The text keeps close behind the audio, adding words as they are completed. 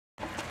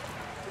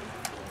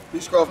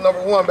Beach Golf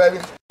 #1, baby.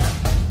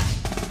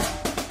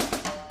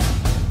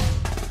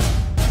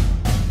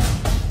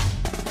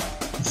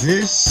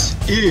 This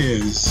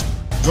is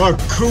the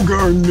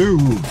Cougar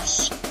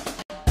News.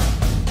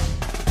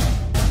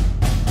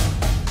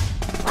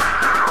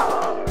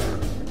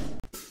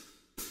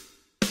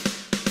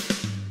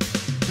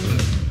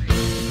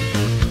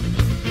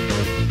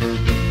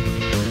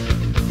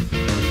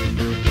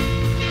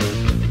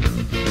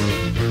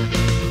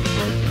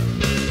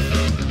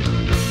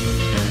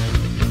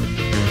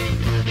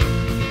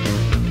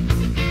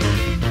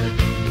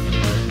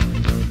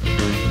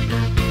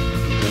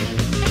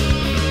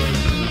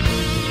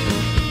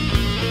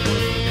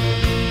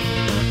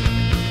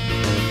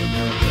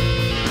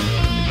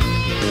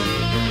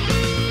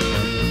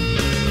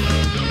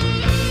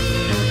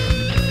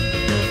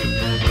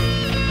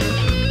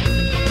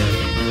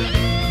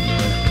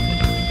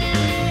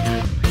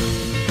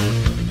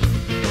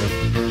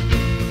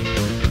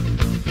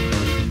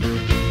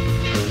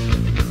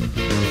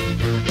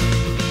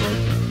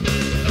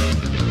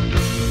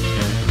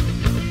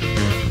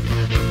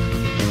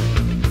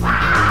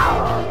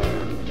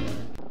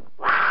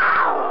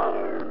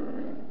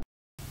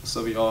 What's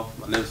up, y'all?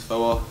 My name is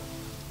Foa.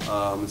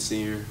 I'm a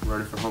senior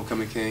running for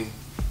Homecoming King.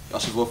 Y'all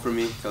should vote for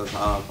me because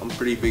I'm a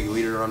pretty big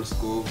leader around the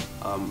school.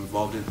 I'm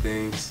involved in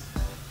things.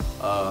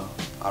 I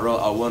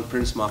won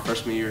Prince my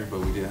freshman year, but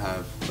we didn't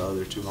have the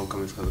other 2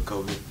 homecomings because of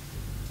COVID.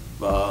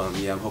 But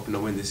yeah, I'm hoping to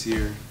win this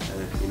year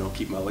and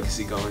keep my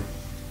legacy going.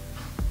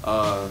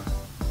 I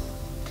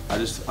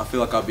feel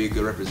like I'll be a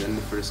good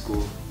representative for the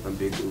school and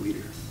be a good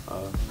leader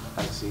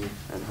as a senior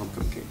and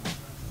Homecoming King.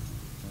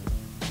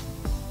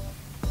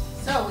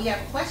 So we have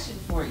a question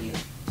for you.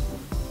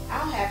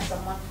 I'll have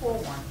someone pull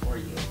one for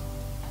you.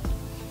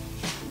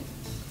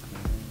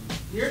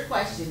 Your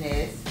question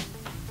is,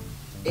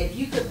 if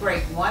you could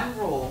break one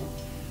rule,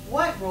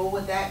 what rule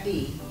would that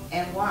be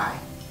and why?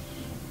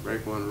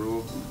 Break one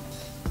rule?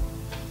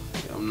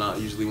 Yeah, I'm not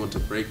usually one to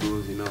break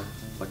rules, I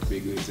like to be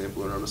a good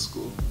example around the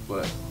school,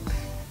 but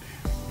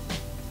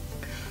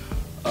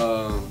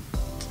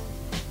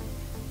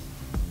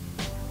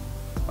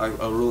like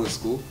a rule in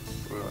school?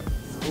 Or like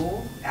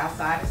School,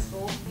 outside of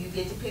school, you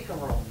get to pick a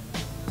rule.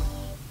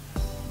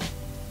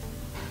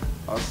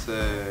 I'll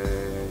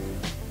say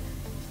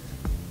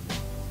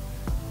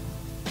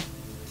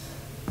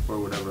or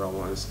whatever I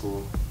want in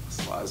school,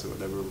 slides or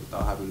whatever,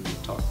 without having to be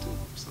talked to,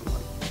 something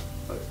like that.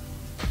 But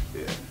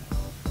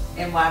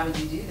yeah. And why would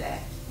you do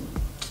that?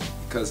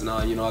 Because now,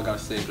 I gotta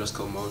stay in dress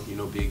code mode.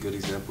 Be a good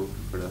example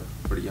for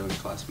the younger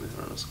classmen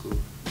around the school.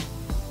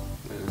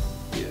 And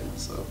yeah,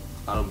 so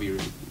I don't be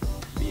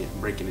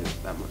breaking it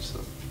that much. So.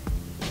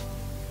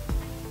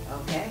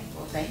 Okay,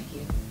 well, thank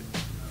you.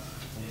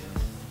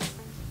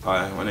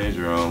 Hi, my name is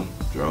Jerome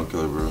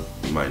Killebrew.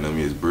 You might know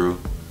me as Brew.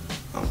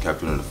 I'm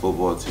captain of the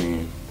football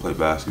team, play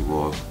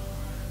basketball.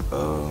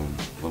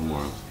 What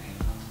more?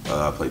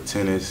 I play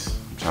tennis.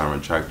 I'm trying to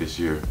run track this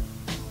year.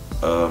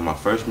 My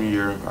freshman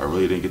year, I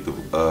really didn't get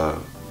to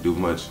do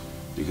much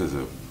because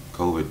of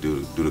COVID,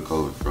 due to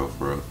COVID, for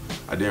real.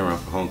 I didn't run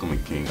for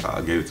Homecoming King.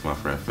 I gave it to my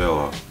friend Fell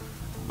Off.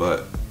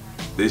 But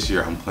this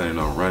year, I'm planning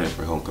on running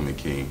for Homecoming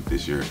King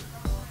this year,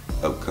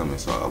 upcoming.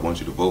 So I want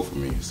you to vote for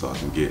me so I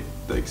can get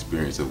the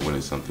experience of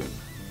winning something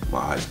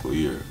my high school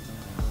year.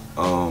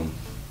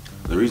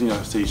 The reason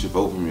I say you should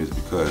vote for me is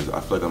because I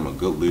feel like I'm a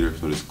good leader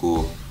for the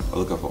school. I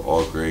look out for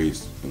all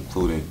grades,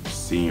 including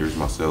seniors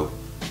myself.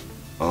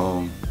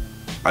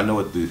 I know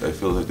what it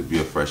feels like to be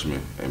a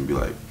freshman and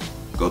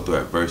go through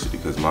adversity,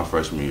 because my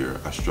freshman year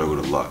I struggled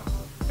a lot,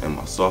 and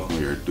my sophomore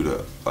year, due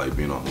to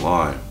being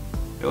online,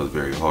 it was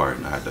very hard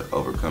and I had to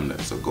overcome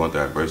that. So going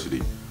through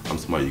adversity, I'm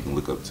somebody you can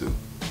look up to.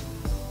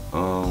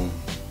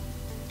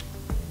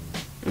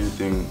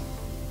 Anything,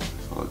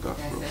 that's all I got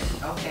for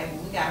it. Okay,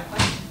 well, we got a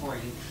question for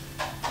you.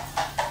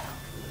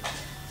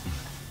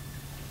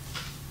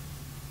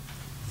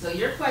 So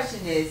your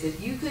question is, if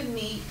you could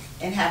meet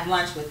and have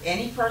lunch with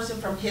any person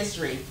from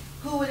history,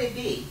 who would it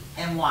be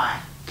and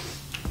why?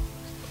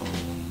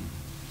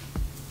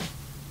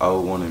 I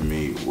would want to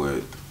meet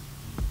with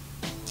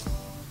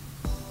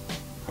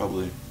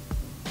probably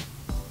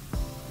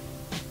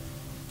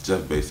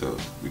Jeff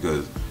Bezos,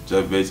 because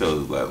Jeff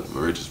Bezos is the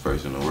richest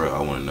person in the world.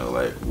 I want to know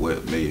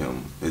what made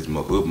him,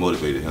 what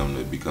motivated him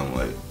to become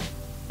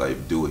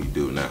do what he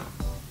do now,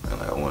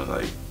 and I want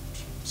to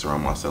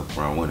surround myself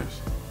around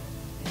winners.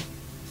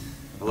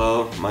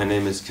 Hello, my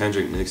name is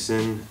Kendrick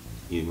Nixon.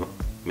 You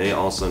may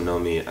also know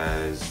me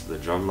as the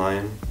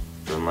drumline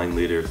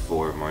leader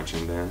for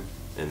marching band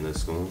in the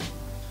school.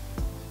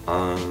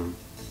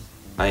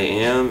 I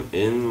am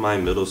in my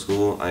middle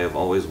school. I have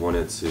always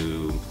wanted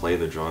to play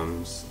the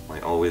drums. I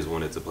always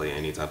wanted to play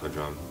any type of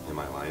drum in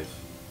my life.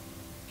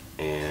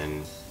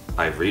 And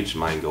I've reached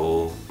my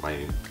goal,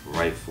 my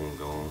rightful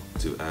goal,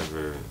 to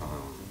ever,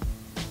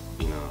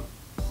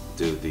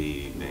 do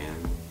the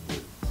band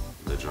with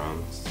the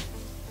drums.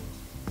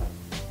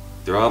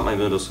 Throughout my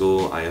middle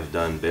school, I have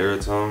done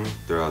baritone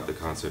throughout the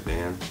concert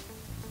band.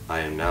 I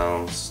am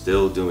now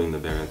still doing the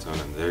baritone.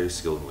 I'm very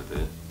skilled with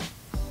it.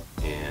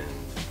 And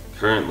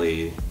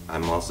currently,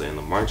 I'm also in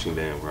the marching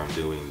band where I'm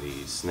doing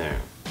the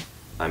snare.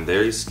 I'm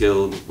very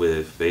skilled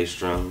with bass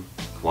drum,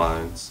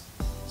 quads,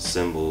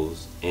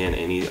 cymbals, and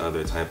any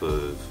other type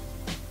of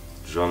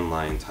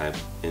drumline type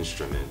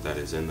instrument that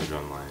is in the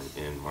drumline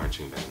in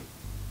marching band.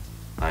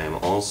 I am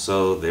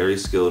also very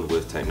skilled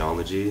with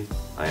technology.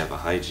 I have a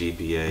high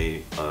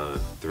GPA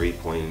of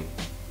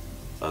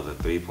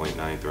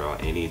 3.9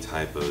 throughout any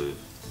type of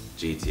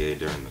GTA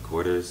during the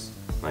quarters.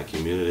 My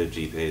cumulative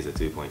GPA is a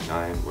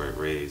 2.9, where it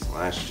raised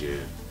last year,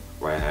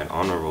 where I had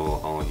honor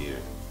roll all year.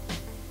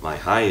 My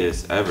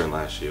highest ever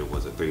last year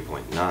was a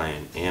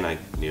 3.9, and I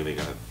nearly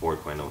got a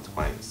 4.0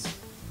 twice,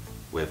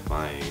 with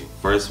my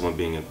first one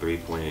being a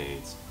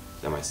 3.8,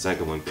 then my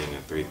second one being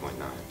a 3.9.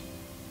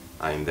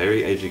 I am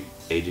very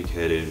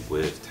educated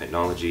with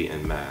technology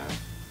and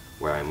math,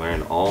 where I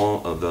learned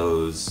all of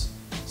those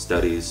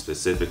studies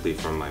specifically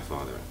from my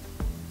father.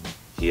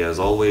 He has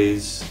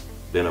always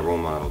been a role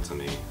model to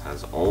me,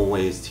 has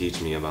always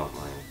taught me about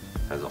life,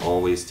 has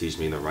always taught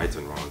me the rights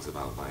and wrongs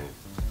about life,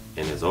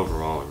 and is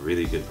overall a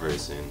really good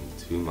person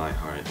to my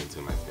heart and to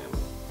my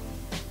family.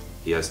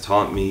 He has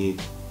taught me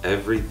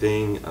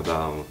everything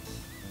about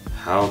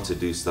how to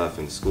do stuff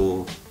in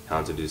school,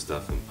 how to do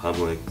stuff in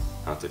public,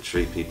 how to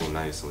treat people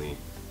nicely,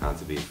 how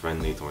to be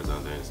friendly towards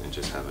others, and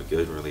just have a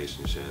good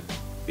relationship,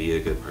 be a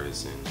good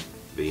person,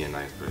 be a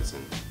nice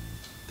person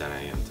that I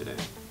am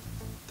today.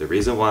 The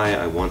reason why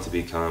I want to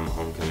become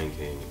Homecoming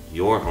King,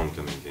 your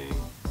Homecoming King,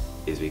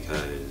 is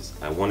because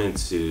I wanted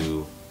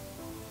to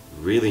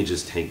really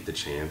just take the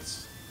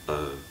chance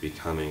of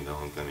becoming the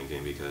Homecoming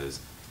King, because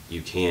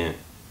you can't,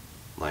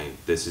 like,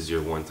 this is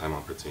your one-time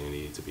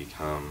opportunity to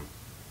become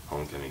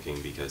Homecoming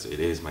King, because it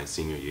is my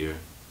senior year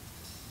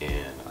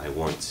and I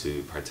want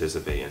to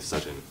participate in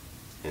such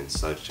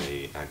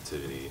a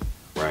activity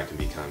where I can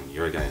become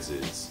your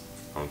guys'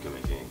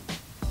 Homecoming King.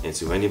 And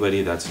to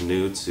anybody that's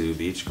new to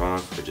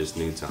Beechcroft or just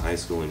new to high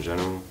school in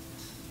general,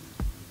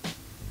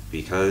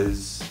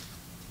 because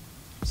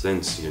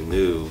since you're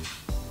new,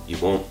 you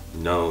won't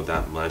know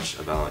that much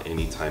about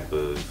any type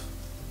of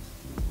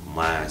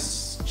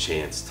last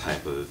chance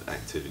type of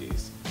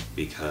activities,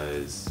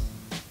 because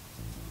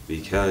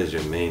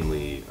you're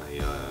mainly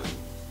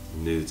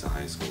new to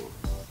high school.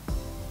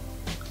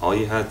 All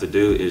you have to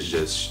do is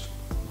just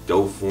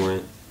go for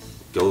it,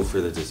 go for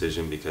the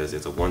decision, because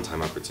it's a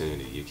one-time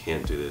opportunity. You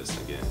can't do this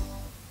again.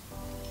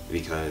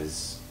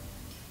 Because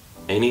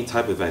any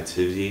type of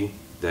activity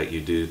that you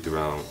do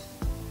throughout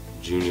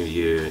junior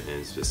year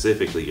and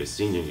specifically your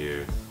senior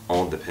year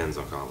all depends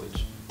on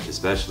college,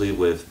 especially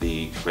with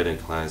the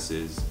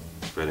classes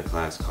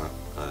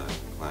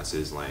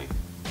like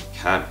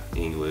CAP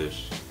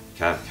English,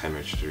 CAP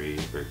Chemistry,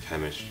 or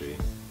Chemistry,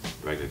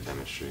 regular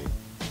chemistry,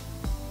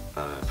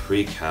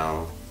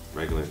 pre-cal,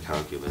 regular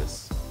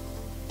calculus,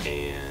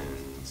 and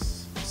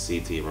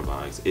CT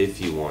robotics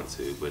if you want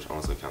to, which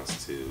also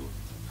counts to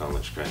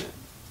college credit.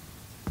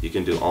 You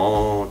can do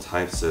all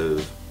types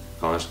of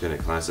college credit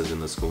classes in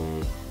the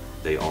school.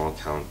 They all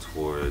count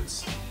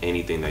towards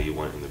anything that you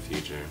want in the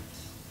future,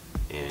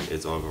 and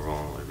it's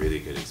overall a really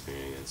good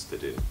experience to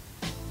do.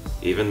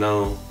 Even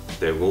though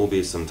there will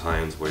be some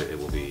times where it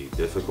will be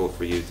difficult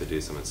for you to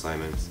do some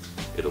assignments,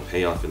 it'll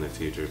pay off in the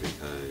future,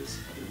 because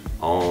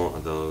all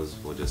of those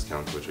will just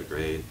count towards your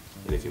grade.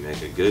 And if you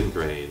make a good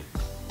grade,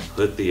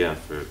 put the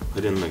effort,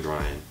 put in the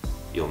grind,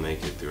 you'll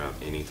make it throughout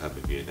any type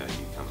of year that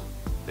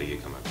you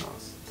come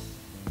across.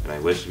 And I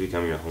wish to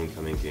become your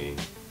Homecoming King.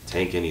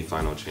 Take any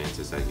final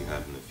chances that you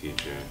have in the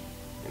future,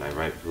 and I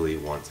rightfully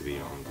want to be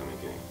your Homecoming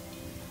King.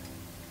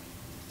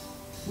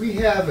 We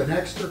have an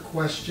extra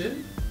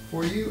question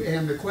for you,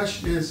 and the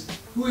question is,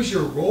 who is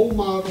your role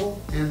model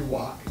and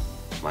why?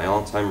 My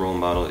all-time role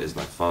model is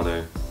my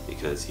father,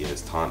 because he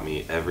has taught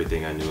me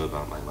everything I knew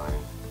about my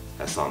life,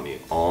 has taught me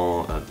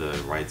all of the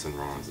rights and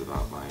wrongs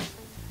about life,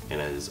 and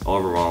is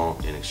overall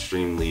an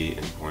extremely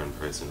important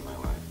person in my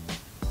life.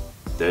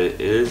 There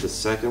is a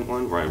second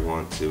one where I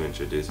want to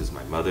introduce is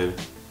my mother.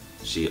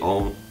 She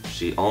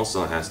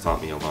also has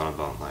taught me a lot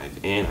about life,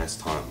 and has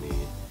taught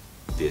me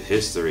the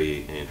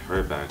history and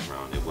her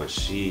background and what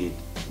she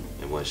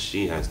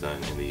has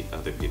done, and the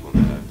other people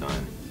that have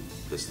done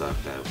the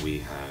stuff that we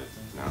have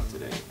now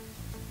today.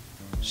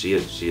 She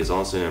is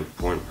also an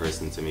important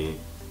person to me.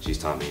 She's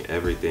taught me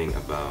everything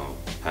about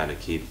how to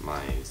keep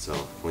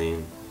myself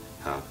clean,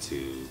 how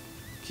to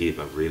keep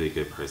a really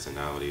good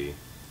personality,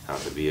 how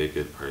to be a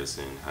good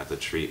person, how to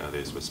treat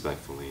others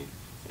respectfully,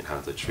 and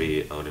how to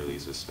treat elderly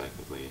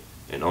respectfully,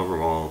 and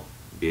overall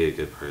be a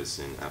good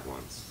person at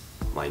once.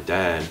 My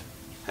dad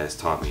has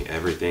taught me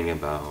everything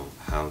about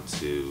how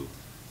to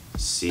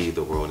see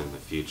the world in the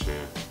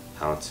future,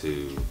 how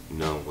to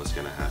know what's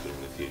going to happen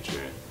in the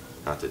future,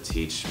 how to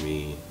teach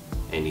me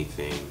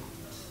anything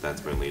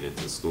that's related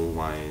to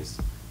school-wise,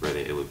 whether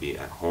it would be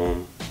at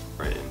home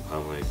or in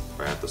public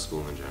or at the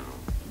school in general.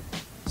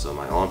 So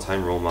my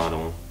all-time role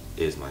model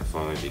is my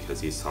father,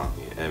 because he's taught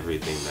me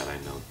everything that I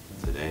know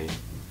today.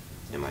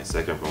 And my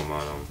second role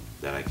model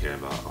that I care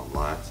about a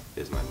lot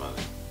is my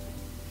mother.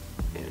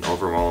 And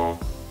overall,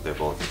 They're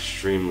both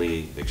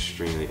extremely,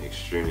 extremely,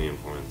 extremely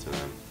important to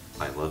them.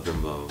 I love them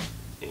both,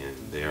 and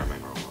they are my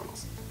role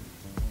models.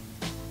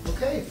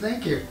 Okay,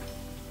 thank you.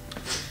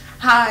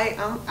 Hi,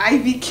 I'm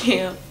Ivy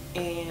Camp,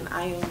 and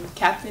I am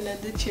captain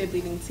of the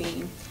cheerleading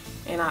team,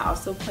 and I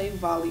also play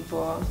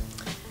volleyball.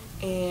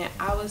 And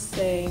I would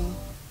say,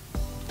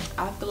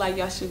 I feel like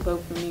y'all should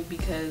vote for me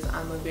because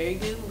I'm a very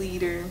good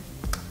leader.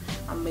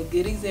 I'm a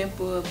good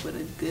example of what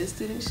a good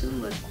student should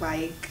look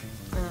like.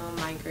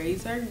 My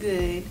grades are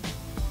good,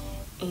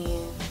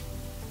 and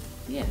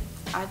yeah,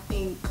 I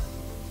think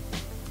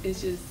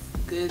it's just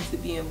good to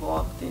be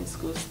involved in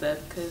school stuff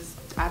because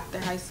after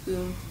high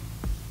school,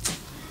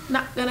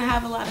 not gonna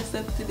have a lot of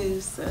stuff to do,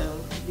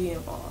 so be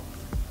involved.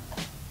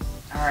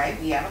 All right,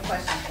 we have a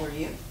question for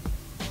you.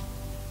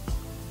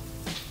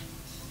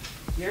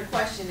 Your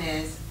question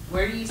is,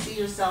 where do you see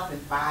yourself in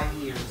 5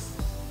 years?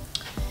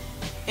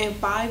 In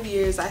 5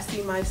 years, I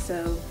see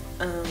myself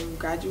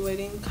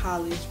graduating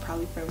college,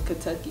 probably from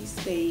Kentucky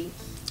State,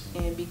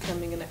 and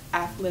becoming an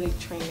athletic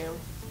trainer